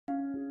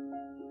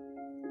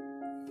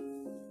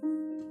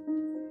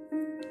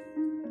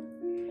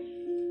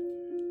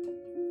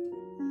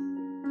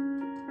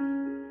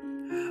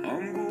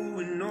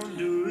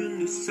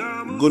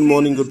Good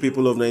morning, good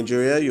people of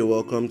Nigeria. You're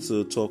welcome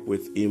to Talk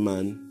with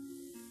Iman.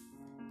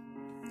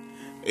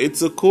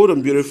 It's a cold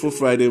and beautiful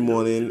Friday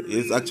morning.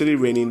 It's actually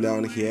raining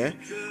down here.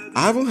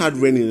 I haven't had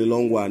rain in a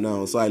long while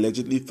now, so I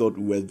allegedly thought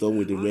we were done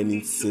with the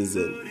raining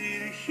season.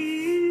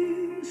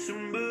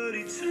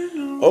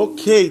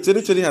 Okay,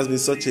 2020 has been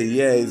such a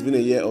year. It's been a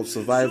year of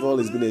survival.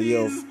 It's been a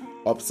year of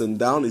ups and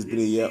downs. It's been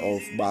a year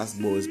of bass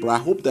blows. But I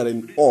hope that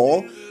in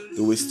all,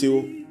 that we're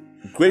still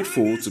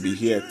grateful to be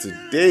here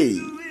today.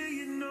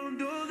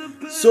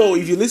 So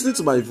if you're listening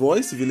to my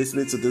voice, if you're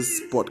listening to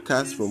this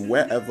podcast from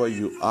wherever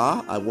you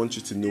are, I want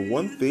you to know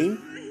one thing,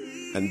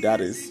 and that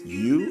is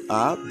you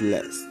are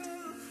blessed.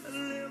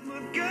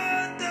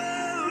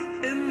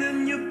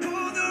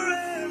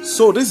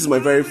 So this is my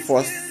very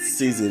first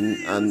season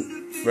and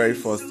very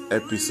first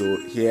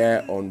episode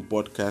here on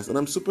podcast, and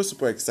I'm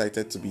super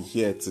excited to be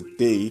here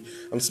today.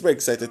 I'm super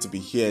excited to be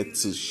here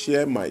to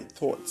share my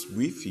thoughts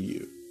with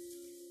you.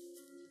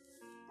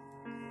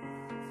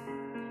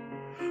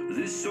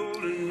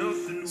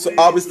 So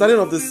I'll be starting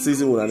off this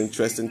season with an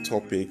interesting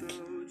topic: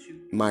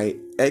 my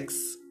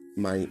ex,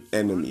 my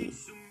enemy.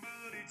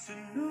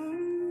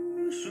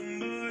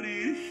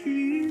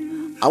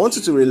 I want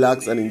you to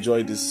relax and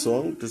enjoy this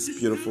song, this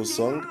beautiful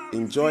song.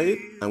 Enjoy it,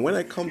 and when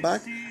I come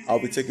back, I'll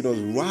be taking us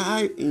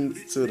right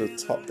into the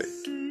topic.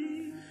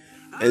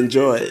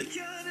 Enjoy it.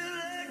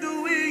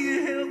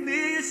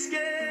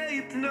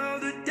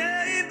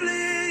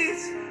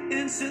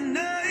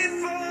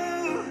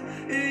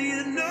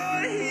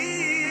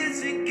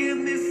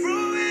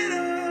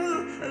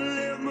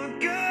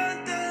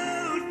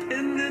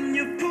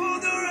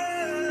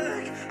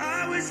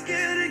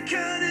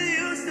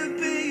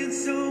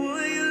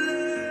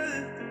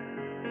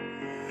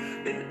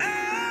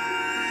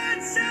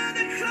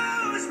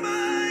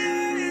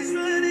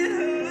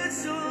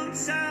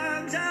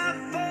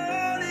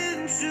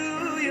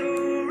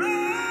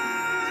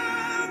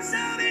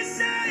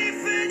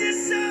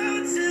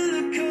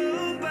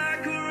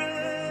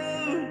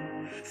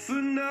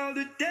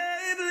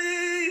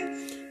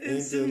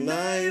 Into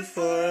night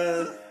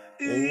for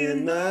and you're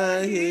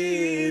not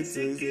here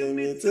to get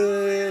me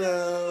to it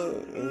all.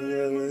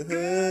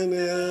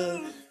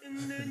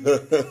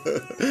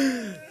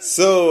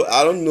 So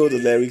I don't know the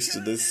lyrics to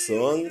this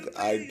song.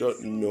 I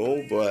don't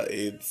know, but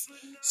it's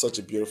such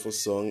a beautiful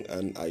song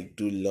and I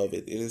do love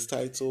it. It is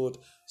titled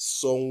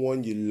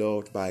Someone You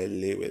Loved by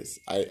Lewis.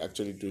 I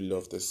actually do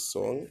love this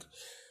song,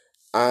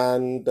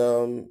 and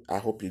I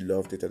hope you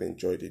loved it and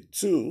enjoyed it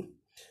too.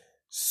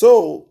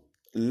 So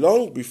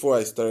long before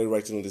I started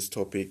writing on this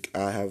topic,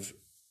 I have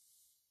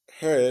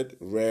heard,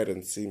 read,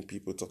 and seen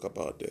people talk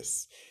about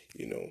this,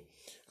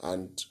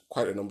 and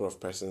quite a number of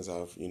persons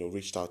have,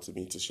 reached out to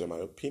me to share my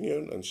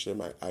opinion and share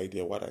my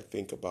idea, what I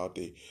think about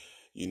the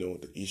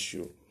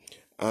issue.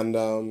 And,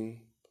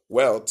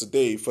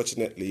 today,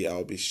 fortunately,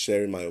 I'll be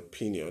sharing my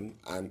opinion,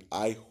 and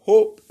I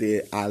hope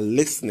they are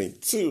listening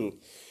too.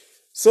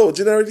 So,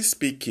 generally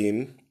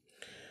speaking,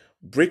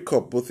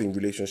 breakup both in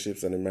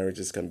relationships and in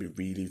marriages can be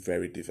really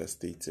very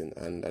devastating,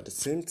 and at the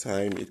same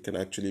time it can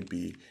actually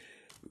be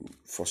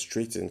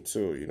frustrating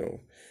too.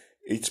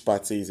 Each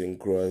party is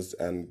engrossed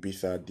and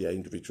bitter at their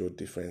individual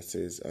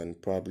differences and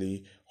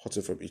probably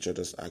hurting from each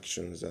other's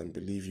actions, and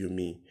believe you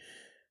me,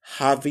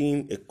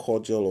 having a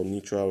cordial or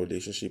neutral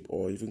relationship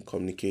or even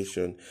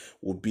communication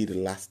would be the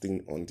last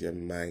thing on their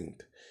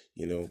mind.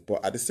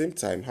 But at the same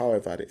time,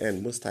 however, at the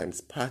end, most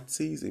times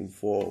parties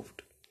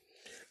involved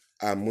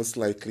are most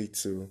likely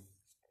to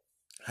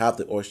have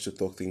the urge to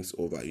talk things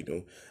over,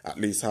 at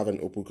least have an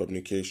open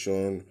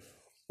communication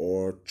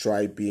or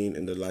try being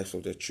in the lives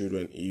of their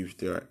children if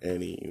there are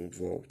any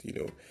involved,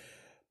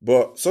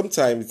 But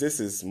sometimes this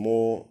is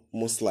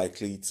most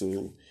likely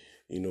to,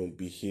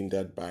 be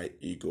hindered by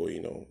ego,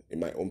 in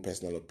my own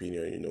personal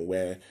opinion,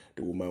 where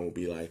the woman will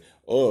be like,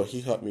 oh,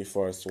 he hurt me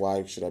first,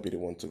 why should I be the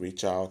one to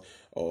reach out?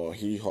 Or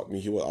he hurt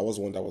me, I was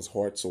one that was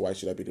hurt, so why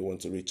should I be the one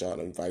to reach out,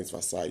 and vice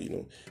versa,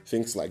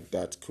 things like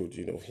that could,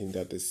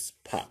 hinder this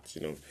part,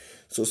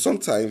 So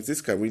sometimes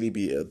this can really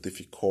be a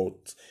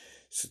difficult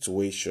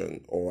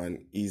situation or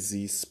an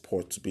easy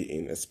spot to be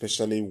in,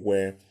 especially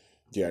where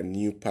there are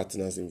new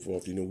partners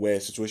involved, where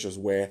situations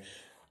where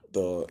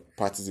the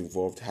parties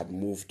involved had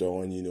moved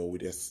on,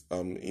 with their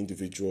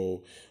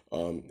individual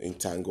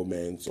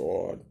entanglements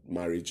or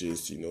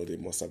marriages, they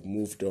must have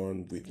moved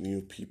on with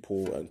new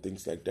people and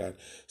things like that.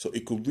 So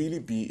it could really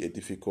be a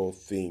difficult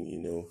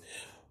thing,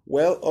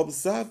 Well,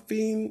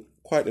 observing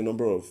quite a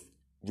number of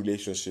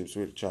relationships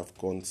which have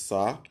gone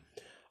sour,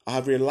 I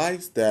have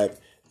realized that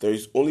there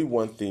is only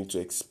one thing to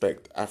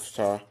expect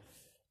after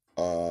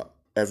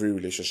every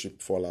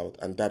relationship fallout,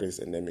 and that is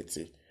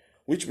enmity.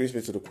 Which brings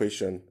me to the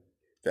question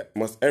that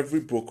must every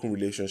broken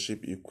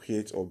relationship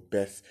equate or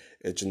birth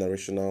a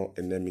generational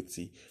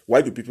enmity?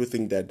 Why do people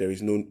think that there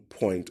is no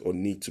point or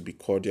need to be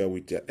cordial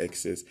with their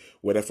exes,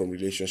 whether from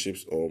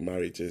relationships or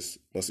marriages?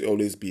 Must it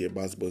always be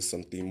about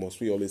something? Must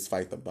we always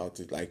fight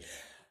about it? Like,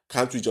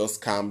 can't we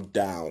just calm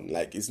down?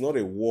 Like, it's not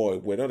a war.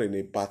 We're not in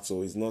a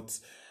battle. It's not,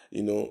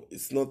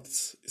 it's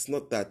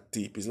not that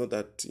deep. It's not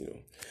that,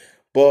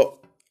 But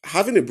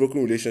having a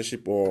broken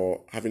relationship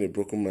or having a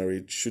broken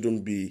marriage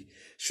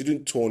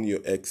shouldn't turn your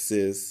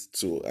exes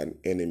to an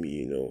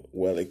enemy,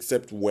 Well,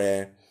 except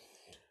where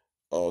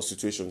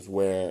situations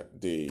where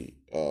the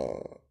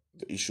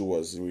issue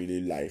was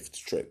really life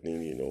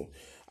threatening,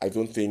 I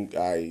don't think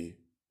I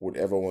would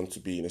ever want to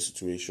be in a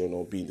situation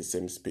or be in the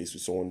same space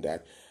with someone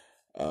that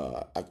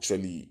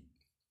actually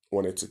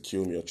wanted to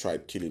kill me or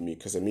tried killing me.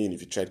 Because I mean,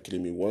 if you tried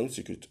killing me once,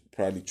 you could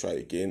probably try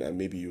again, and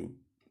maybe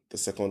the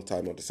second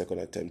time or the second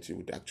attempt, you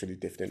would actually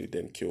definitely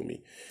then kill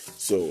me.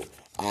 So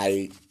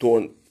I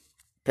don't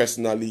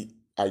personally,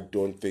 I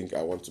don't think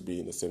I want to be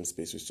in the same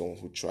space with someone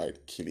who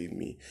tried killing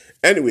me.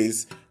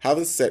 Anyways,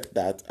 having said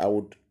that, I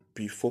would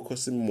be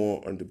focusing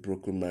more on the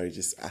broken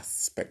marriages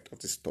aspect of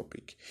this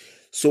topic.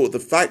 So the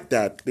fact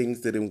that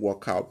things didn't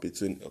work out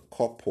between a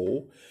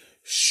couple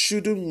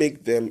shouldn't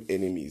make them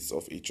enemies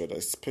of each other,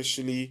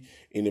 especially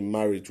in a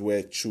marriage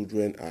where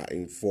children are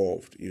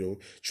involved.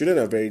 Children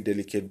are very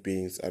delicate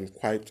beings and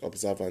quite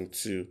observant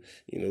too.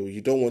 You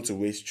don't want to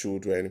raise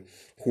children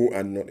who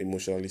are not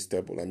emotionally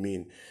stable. I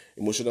mean,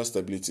 emotional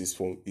stability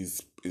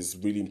is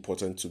really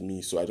important to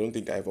me. So I don't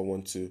think I ever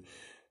want to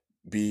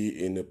be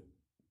in a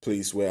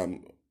place where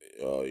I'm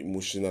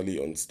emotionally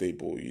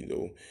unstable.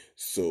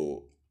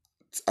 So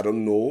I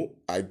don't know.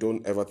 I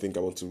don't ever think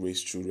I want to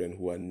raise children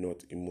who are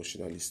not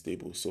emotionally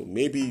stable. So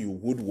maybe you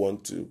would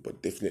want to,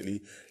 but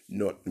definitely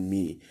not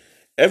me.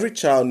 Every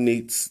child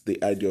needs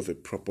the idea of a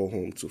proper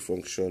home to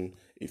function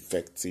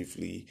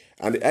effectively.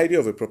 And the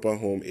idea of a proper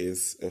home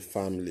is a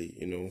family.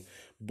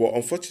 But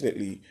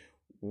unfortunately,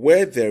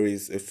 where there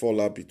is a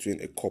fallout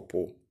between a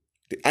couple,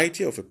 the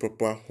idea of a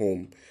proper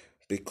home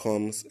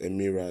becomes a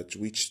mirage,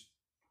 which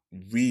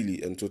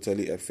really and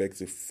totally affects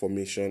the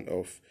formation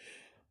of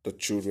the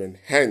children.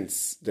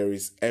 Hence, there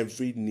is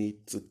every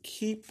need to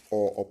keep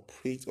or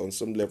operate on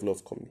some level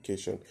of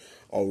communication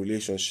or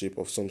relationship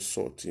of some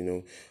sort,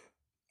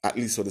 at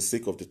least for the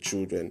sake of the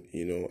children.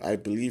 I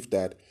believe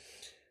that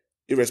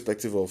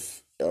irrespective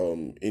of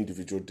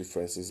individual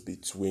differences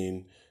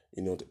between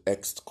the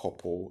ex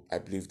couple, I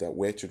believe that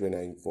where children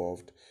are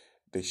involved,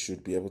 they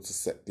should be able to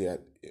set their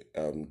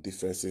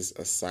differences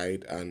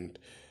aside and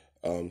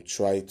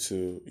try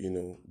to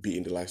be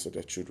in the lives of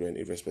their children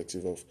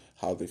irrespective of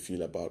how they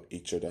feel about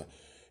each other.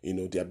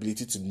 The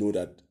ability to know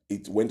that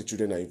when the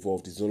children are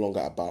involved, it's no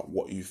longer about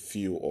what you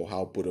feel or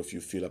how both of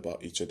you feel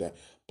about each other,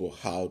 but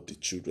how the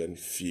children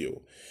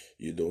feel.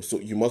 So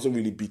you mustn't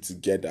really be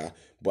together,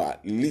 but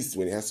at least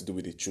when it has to do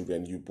with the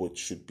children, you both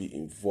should be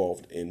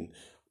involved in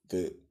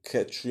the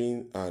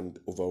catering and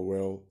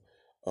overall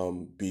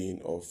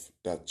being of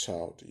that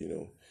child,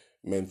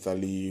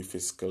 mentally,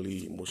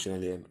 physically,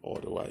 emotionally, and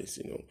otherwise.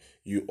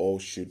 You all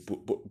should,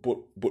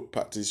 both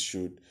parties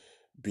should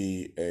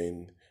be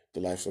in the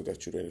lives of their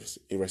children,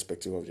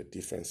 irrespective of their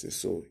differences.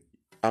 So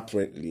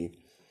apparently,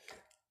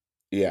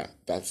 yeah,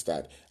 that's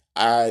that.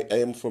 I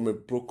am from a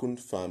broken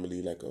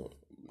family, like a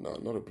no,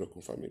 not a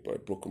broken family, but a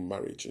broken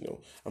marriage.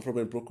 I'm from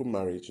a broken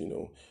marriage.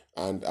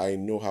 And I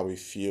know how it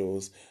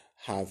feels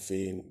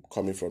having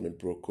coming from a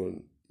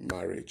broken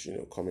marriage.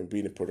 Coming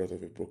being a product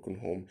of a broken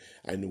home.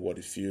 I know what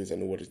it feels. I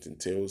know what it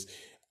entails,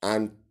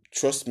 and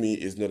trust me,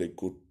 it's not a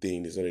good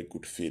thing. It's not a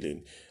good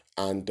feeling,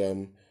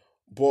 and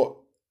but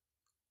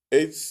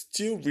it's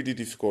still really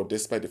difficult,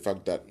 despite the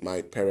fact that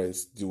my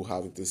parents do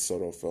have this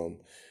sort of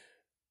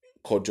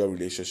cordial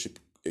relationship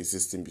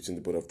existing between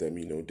the both of them.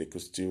 They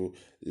could still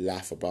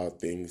laugh about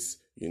things.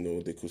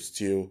 They could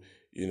still,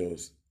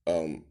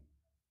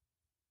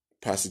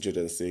 pass each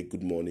other and say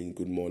good morning.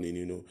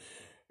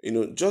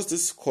 Just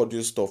this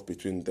cordial stuff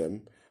between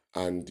them.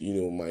 And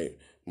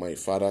my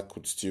father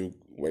could still,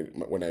 when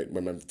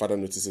my father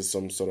notices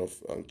some sort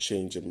of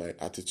change in my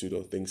attitude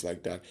or things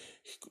like that,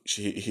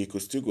 he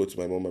could still go to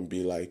my mom and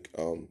be like,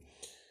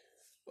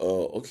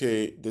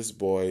 okay, this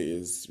boy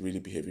is really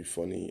behaving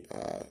funny.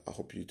 I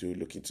hope you do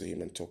look into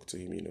him and talk to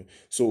him.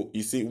 So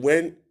you see,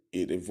 when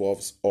it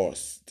involves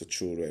us, the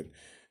children,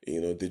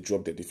 they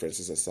drop their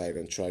differences aside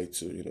and try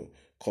to,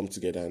 come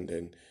together and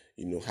then,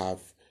 have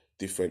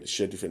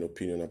share different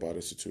opinion about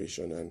a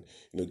situation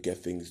and, get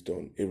things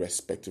done,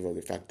 irrespective of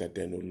the fact that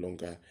they're no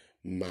longer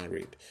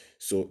married.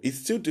 So it's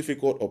still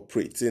difficult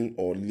operating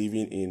or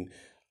living in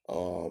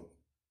uh,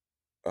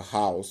 a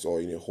house or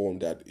in a home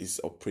that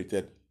is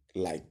operated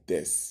like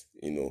this.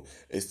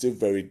 It's still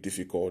very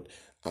difficult.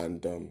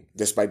 And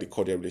despite the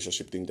cordial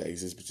relationship thing that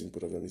exists between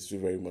both of them, it's still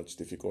very much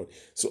difficult.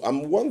 So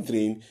I'm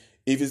wondering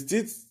if it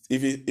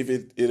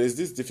is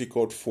this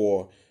difficult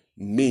for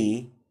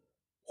me,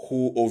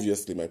 who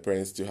obviously my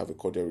parents still have a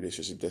cordial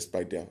relationship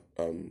despite their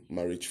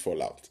marriage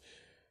fallout.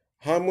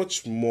 How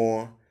much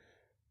more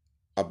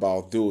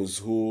about those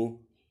who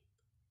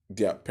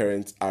their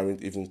parents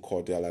aren't even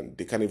cordial and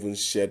they can't even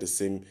share the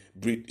same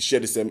breed, share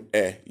the same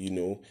air,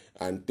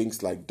 and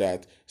things like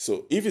that.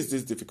 So if it's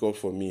this difficult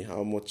for me,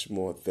 how much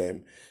more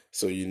them?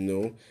 So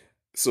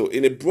so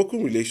in a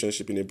broken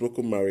relationship, in a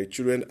broken marriage,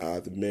 children are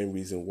the main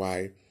reason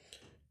why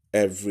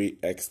every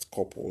ex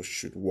couple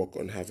should work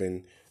on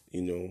having,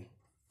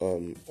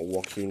 a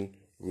working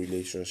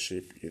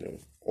relationship.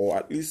 or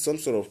at least some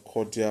sort of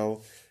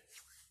cordial,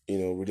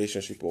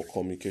 relationship or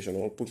communication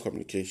or open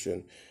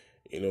communication.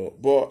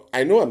 But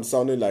I know I'm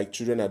sounding like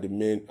children are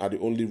the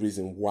only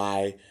reason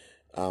why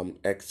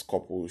ex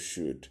couples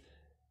should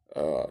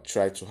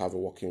try to have a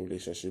working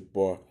relationship.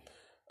 But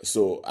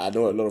so I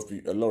know a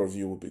lot of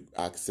you will be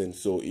asking,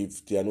 so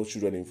if there are no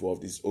children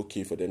involved, it's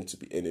okay for them to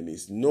be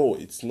enemies. No,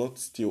 it's not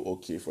still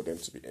okay for them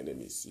to be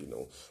enemies.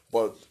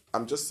 But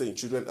I'm just saying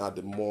children are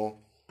the more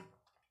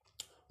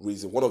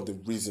reason, one of the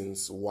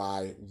reasons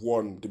why,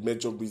 the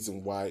major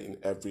reason why in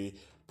every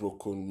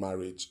broken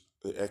marriage,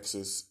 the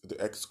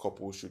ex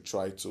couple should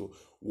try to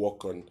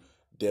work on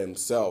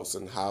themselves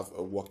and have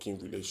a working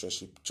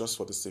relationship just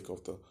for the sake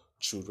of the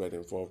children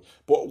involved.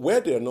 But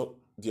where there are no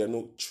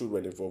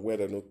children involved, where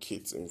there are no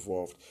kids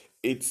involved,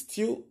 it's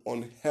still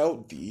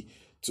unhealthy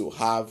to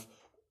have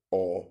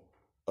or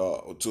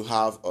to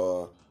have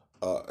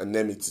an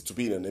enmity, to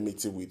be in an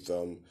enmity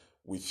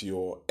with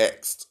your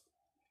ex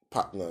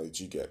partner that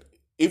you get.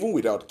 Even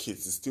without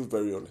kids, it's still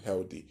very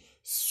unhealthy,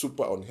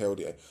 super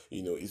unhealthy.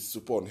 It's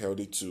super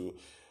unhealthy to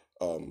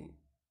um,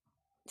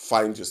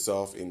 find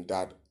yourself in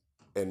that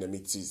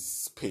enmity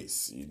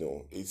space.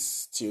 It's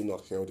still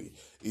not healthy.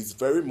 It's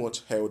very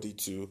much healthy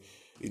to,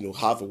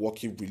 have a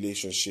working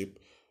relationship,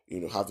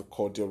 have a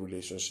cordial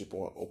relationship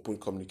or open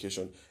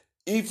communication,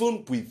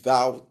 even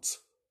without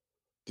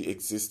the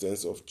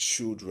existence of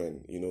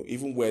children,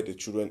 even where the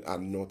children are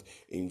not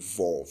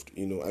involved.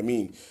 I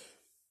mean,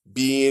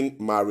 being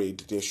married,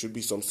 there should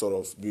be some sort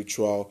of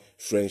mutual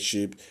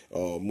friendship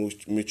or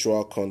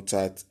mutual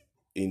contact,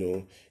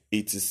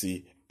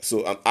 etc.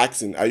 So I'm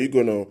asking, are you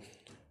gonna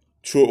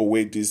throw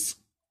away these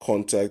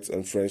contacts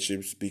and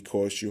friendships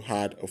because you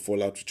had a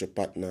fallout with your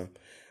partner?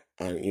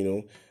 And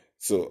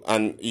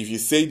and if you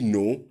say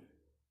no,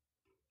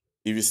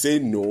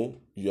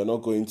 you're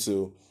not going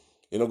to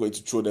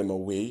throw them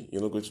away.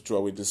 You're not going to throw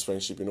away this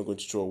friendship. You're not going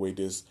to throw away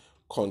this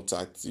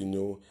contact,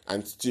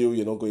 and still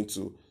you're not going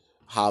to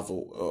have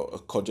a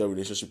cordial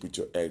relationship with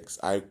your ex.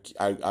 I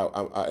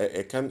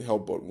can't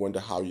help but wonder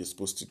how you're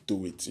supposed to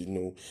do it.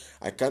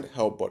 I can't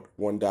help but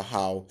wonder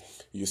how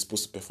you're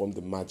supposed to perform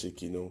the magic.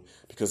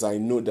 Because I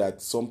know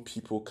that some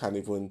people can't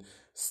even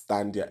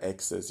stand their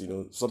exes.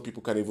 Some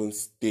people can't even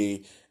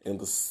stay in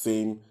the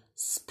same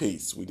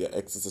space with their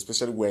exes,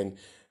 especially when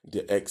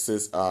their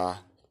exes are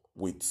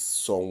with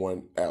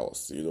someone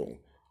else.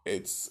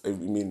 I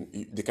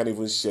mean, they can't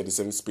even share the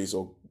same space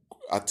or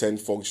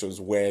attend functions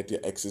where their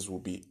exes will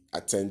be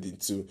attending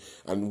to.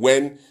 And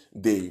when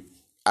they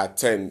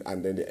attend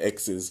and then the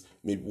exes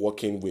maybe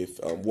walks in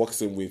with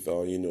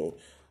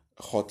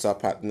hotter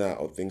partner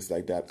or things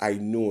like that, I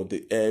know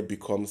the air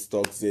becomes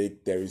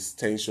toxic. There is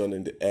tension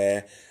in the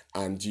air,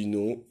 and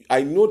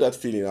I know that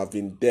feeling. I've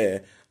been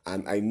there,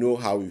 and I know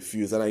how it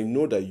feels, and I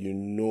know that you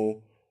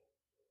know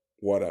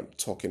what I'm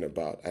talking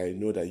about. I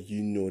know that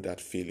you know that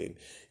feeling.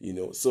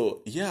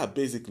 So yeah,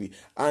 basically.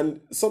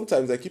 And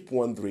sometimes I keep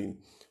wondering,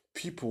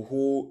 people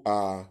who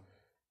are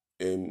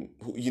in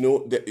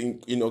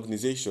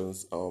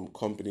organizations,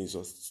 companies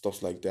or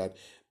stuff like that,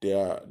 there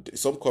are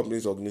some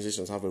companies,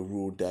 organizations have a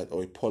rule that,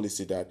 or a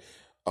policy that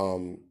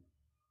um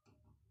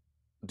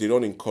they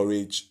don't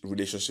encourage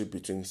relationship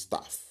between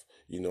staff.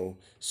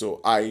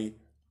 So I'm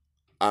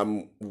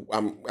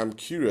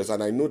curious,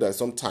 and I know that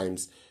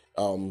sometimes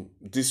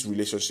these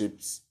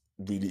relationships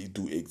really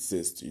do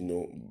exist.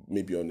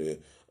 Maybe on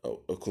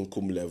a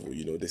concum level.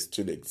 They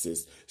still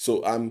exist.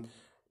 So I'm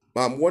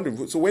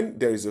wondering. So when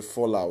there is a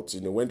fallout,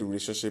 when the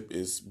relationship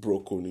is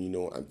broken,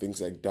 and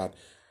things like that,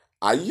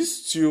 are you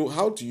still?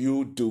 How do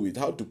you do it?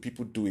 How do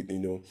people do it?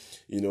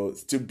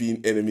 Still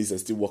being enemies and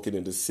still working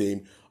in the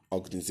same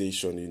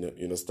organization.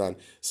 You understand?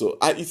 So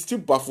it still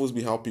baffles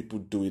me how people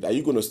do it. Are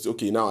you gonna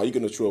okay now? Are you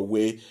gonna throw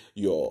away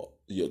your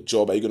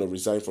job? Are you gonna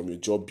resign from your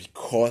job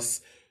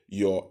because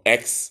your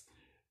ex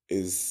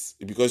is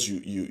because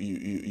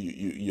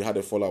you had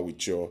a fallout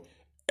with your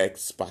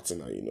ex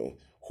partner,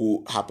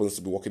 who happens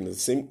to be working in the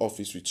same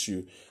office with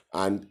you?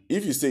 And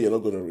if you say you're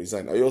not going to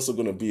resign, are you also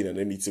going to be in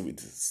an meeting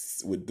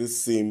with this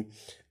same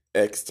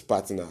ex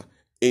partner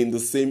in the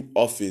same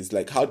office?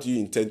 Like, how do you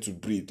intend to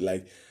breathe?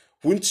 Like,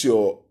 would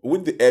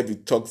the air be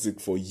toxic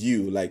for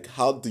you? Like,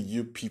 how do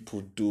you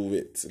people do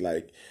it?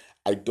 Like,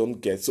 I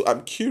don't get. So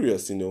I'm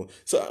curious.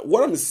 So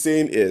what I'm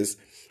saying is,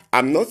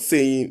 I'm not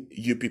saying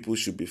you people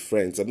should be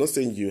friends. I'm not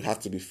saying you have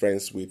to be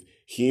friends with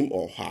him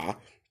or her,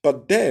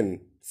 but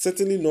then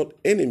certainly not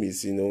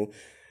enemies.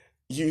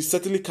 You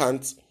certainly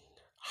can't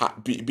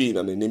be in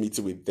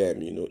anonymity with them.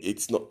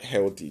 It's not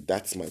healthy.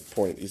 That's my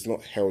point. It's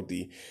not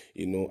healthy.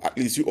 At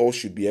least you all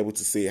should be able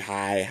to say,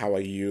 hi, how are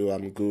you?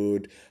 I'm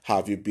good. How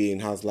have you been?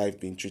 How's life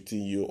been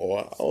treating you?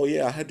 Or, oh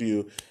yeah, I heard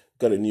you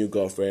got a new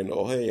girlfriend.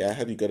 Or, hey, I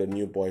heard you got a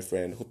new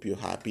boyfriend. Hope you're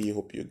happy.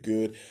 Hope you're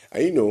good.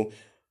 And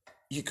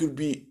you could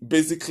be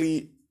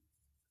basically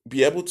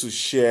be able to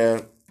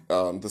share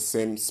the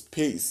same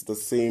space, the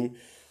same,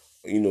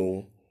 you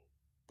know,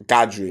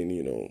 gathering,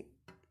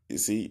 you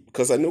see,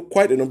 because I know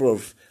quite a number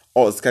of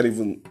us can't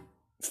even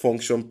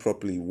function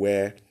properly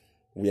where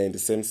we are in the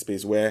same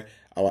space, where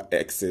our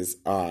exes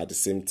are at the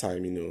same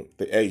time.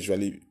 The air is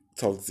really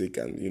toxic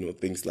and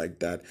things like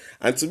that.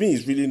 And to me,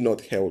 it's really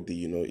not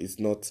healthy. It's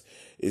not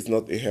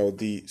a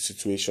healthy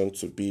situation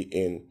to be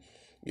in.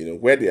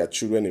 Where there are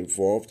children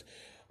involved,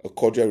 a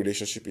cordial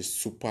relationship is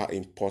super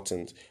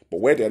important. But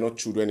where there are not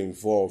children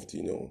involved,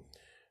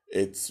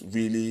 it's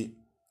really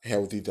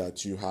healthy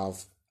that you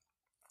have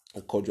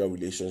a cordial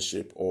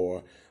relationship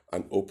or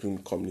an open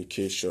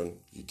communication.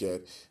 You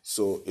get.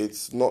 So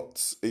it's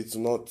not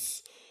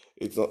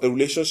a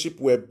relationship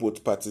where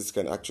both parties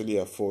can actually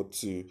afford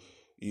to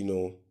you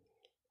know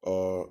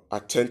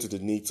attend to the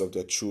needs of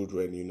their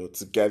children,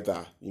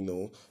 together,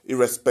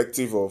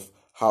 irrespective of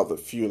how they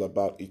feel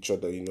about each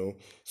other.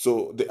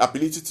 So the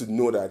ability to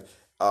know that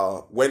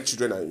when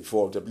children are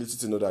involved, the ability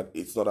to know that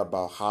it's not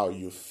about how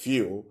you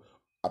feel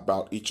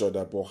about each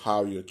other, but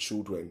how your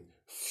children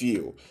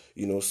feel.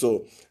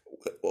 So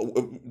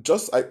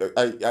just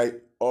I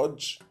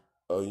urge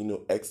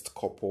ex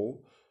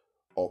couple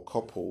or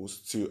couples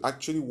to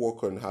actually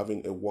work on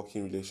having a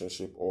working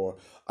relationship or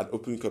an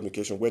open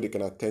communication where they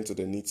can attend to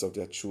the needs of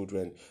their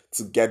children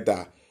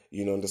together,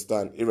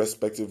 understand,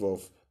 irrespective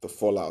of the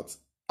fallout.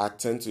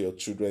 Attend to your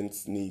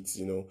children's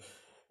needs,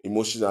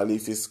 emotionally,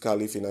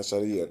 physically,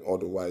 financially, and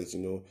otherwise.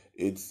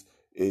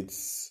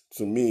 It's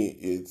to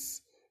me,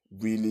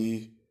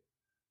 really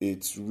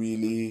it's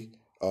really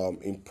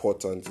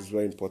important. It's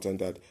very important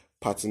that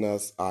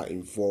partners are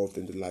involved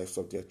in the lives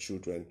of their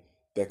children,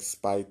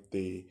 despite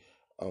the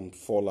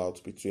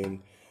fallout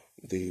between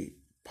the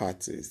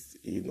parties.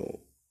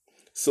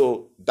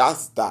 So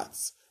that's that.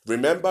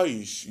 Remember,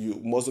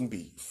 you mustn't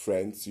be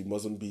friends. You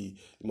mustn't be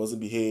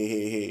hey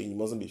hey hey. You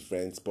mustn't be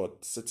friends,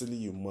 but certainly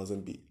you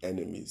mustn't be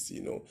enemies.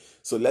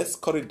 So let's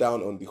cut it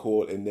down on the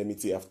whole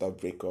enmity after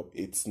breakup.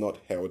 It's not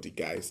healthy,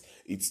 guys.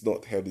 It's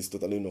not healthy. It's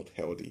totally not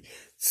healthy.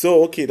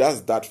 So okay, that's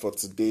that for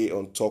today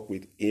on Talk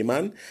with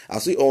Eman.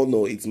 As we all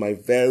know, it's my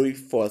very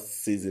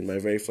first season, my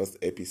very first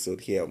episode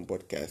here on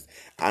podcast,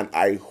 and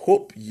I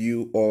hope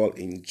you all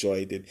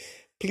enjoyed it.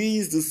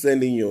 Please do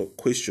send in your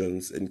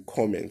questions and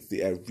comments.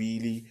 They are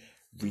really,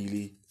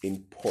 really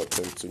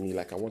important to me.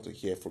 Like, I want to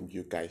hear from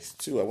you guys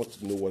too. I want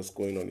to know what's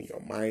going on in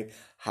your mind,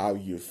 how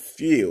you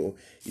feel.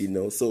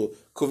 So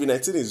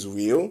COVID-19 is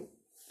real.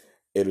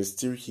 It is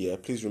still here.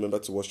 Please remember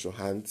to wash your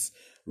hands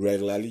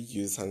regularly.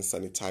 Use hand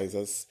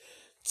sanitizers.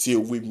 Till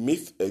we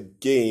meet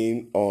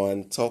again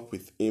on Talk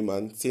with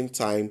Iman, same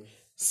time,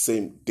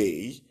 same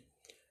day.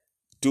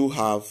 Do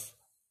have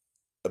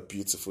a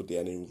beautiful day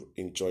and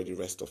enjoy the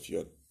rest of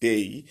your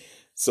day.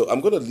 So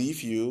I'm going to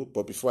leave you,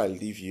 but before I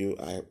leave you,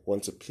 I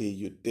want to play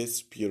you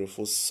this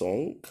beautiful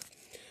song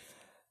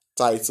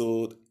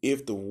titled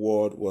If the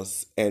World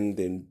Was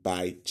Ending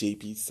by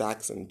JP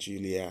Sachs and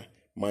Julia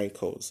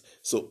Michaels.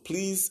 So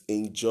please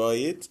enjoy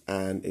it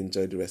and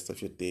enjoy the rest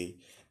of your day.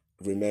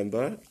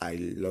 Remember, I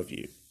love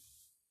you.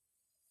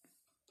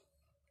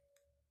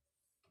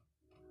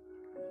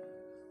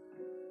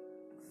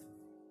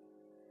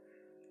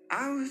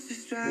 I was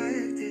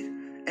distracted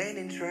and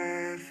in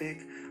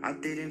traffic. I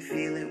didn't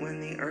feel it when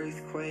the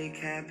earthquake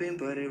happened,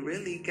 but it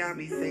really got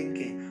me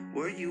thinking.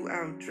 Were you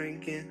out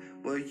drinking?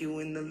 Were you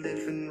in the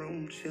living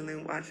room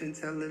chilling, watching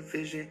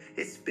television?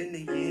 It's been a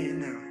year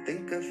now.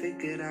 Think I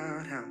figured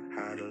out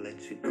how to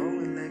let you go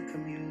and let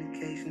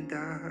communication die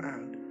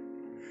out.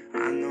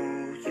 I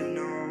know, we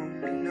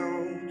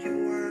know you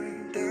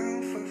weren't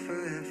down for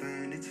forever,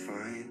 and it's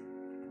fine.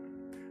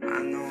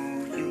 I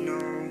know, we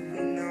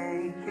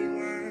know we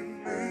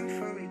weren't meant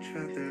for each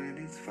other, and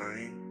it's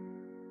fine.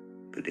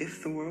 But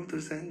if the world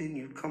was ending,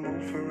 you'd come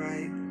over,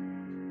 right?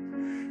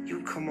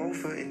 You'd come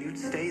over and you'd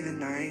stay the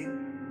night.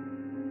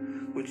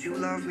 Would you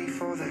love me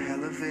for the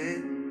hell of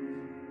it?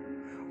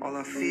 All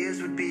our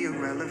fears would be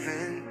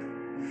irrelevant.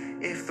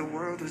 If the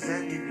world was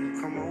ending,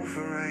 you'd come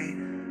over,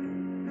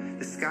 right?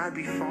 The sky'd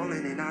be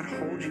falling and I'd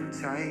hold you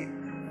tight,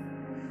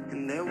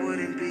 and there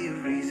wouldn't be a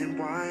reason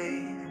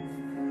why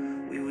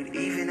we would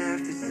even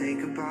have to say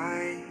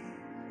goodbye.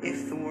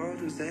 If the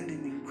world was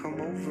ending, you'd come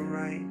over,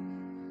 right?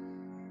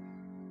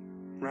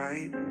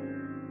 Right?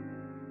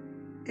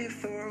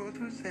 If the world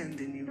was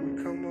ending, you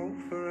would come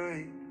over,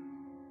 right?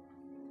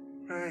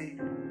 Right?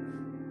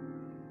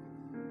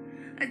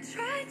 I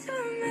tried to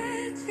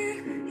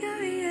imagine your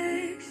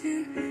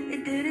reaction.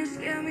 It didn't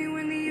scare me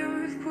when the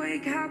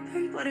earthquake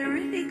happened, but it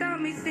really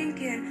got me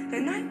thinking. The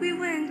night we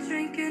went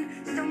drinking,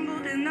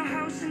 stumbled in the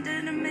house and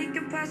didn't make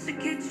it past the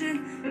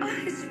kitchen. Oh,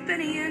 it's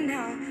been a year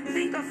now.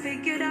 Think I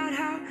figured out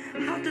how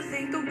to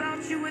think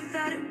about you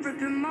without it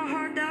ripping my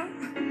heart out.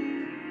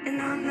 And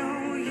I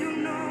know,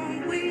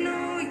 we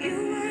know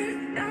you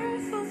weren't down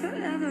for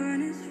forever,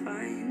 and it's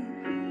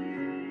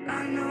fine.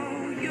 I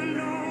know,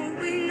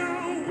 we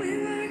know we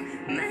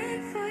weren't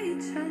meant for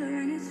each other,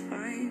 and it's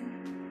fine.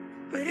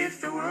 But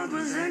if the world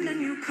was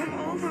ending, you come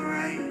over,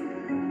 right?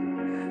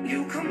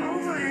 You come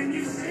over and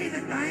you stay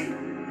the night.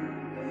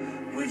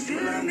 Would you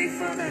love me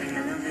for the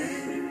hell of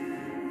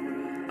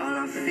it? All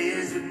our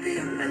fears would be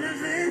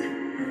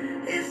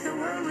irrelevant. If the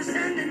world was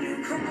ending,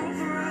 you come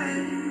over,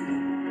 right?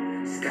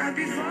 Sky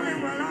be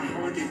falling while I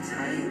hold you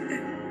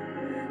tight.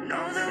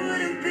 No, there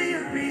wouldn't be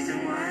a reason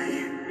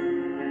why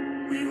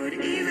we would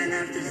even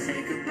have to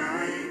say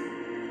goodbye.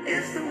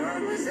 If the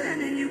world was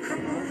ending, you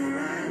come over,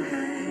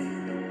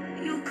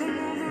 right? You come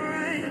over.